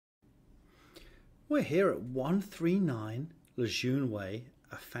We're here at 139 Lejeune Way,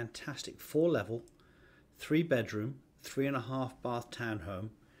 a fantastic 4-level, 3-bedroom, 3.5 bath townhome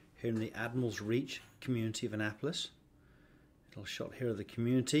here in the Admiral's Reach community of Annapolis. A little shot here of the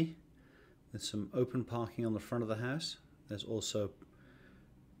community with some open parking on the front of the house. There's also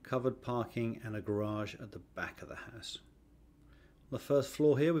covered parking and a garage at the back of the house. On the first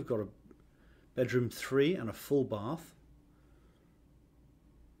floor here we've got a bedroom 3 and a full bath.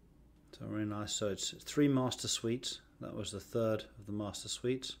 So very nice. So it's 3 master suites. That was the 3rd of the master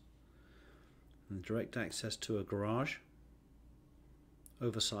suites. And direct access to a garage.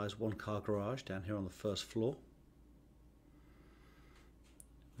 Oversized 1-car garage down here on the first floor.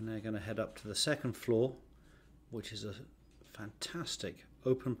 And they're going to head up to the second floor, which is a fantastic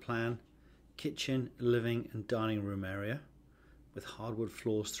open plan kitchen, living and dining room area with hardwood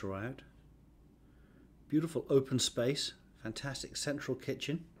floors throughout. Beautiful open space, fantastic central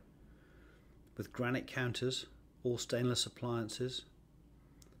kitchen with granite counters, all stainless appliances,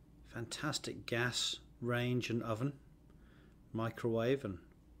 fantastic gas range and oven, microwave and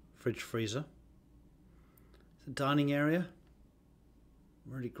fridge freezer. The dining area,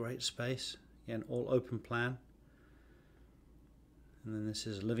 really great space, again all open plan. And then this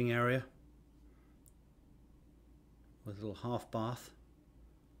is a living area with a little half bath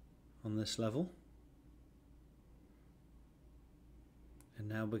on this level. And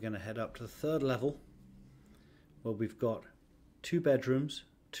now we're going to head up to the 3rd level where we've got 2 bedrooms,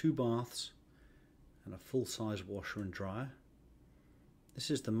 2 baths and a full-size washer and dryer. This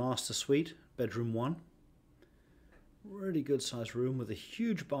is the master suite, bedroom 1. Really good sized room with a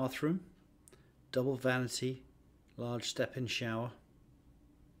huge bathroom, double vanity, large step-in shower.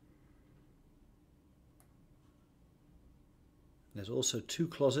 There's also 2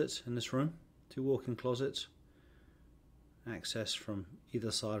 closets in this room, 2 walk-in closets. Access from either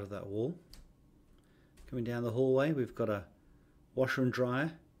side of that wall. Coming down the hallway we've got a washer and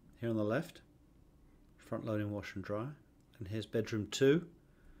dryer here on the left, front loading washer and dryer, and here's bedroom 2,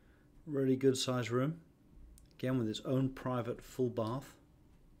 really good size room, again with its own private full bath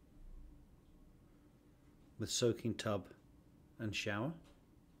with soaking tub and shower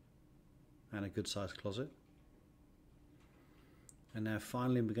and a good sized closet. And now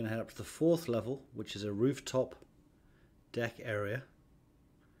finally we're going to head up to the 4th level, which is a rooftop deck area.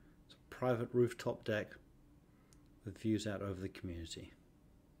 It's a private rooftop deck with views out over the community.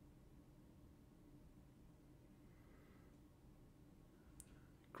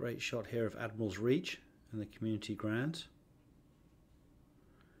 Great shot here of Admiral's Reach and the community grounds.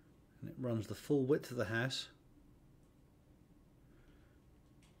 And it runs the full width of the house.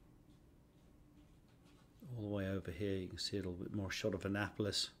 All the way over here you can see a little bit more shot of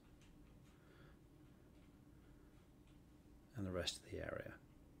Annapolis and the rest of the area.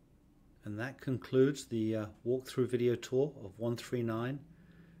 And that concludes the walkthrough video tour of 139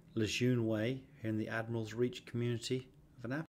 Lejeune Way here in the Admiral's Reach community of Annapolis.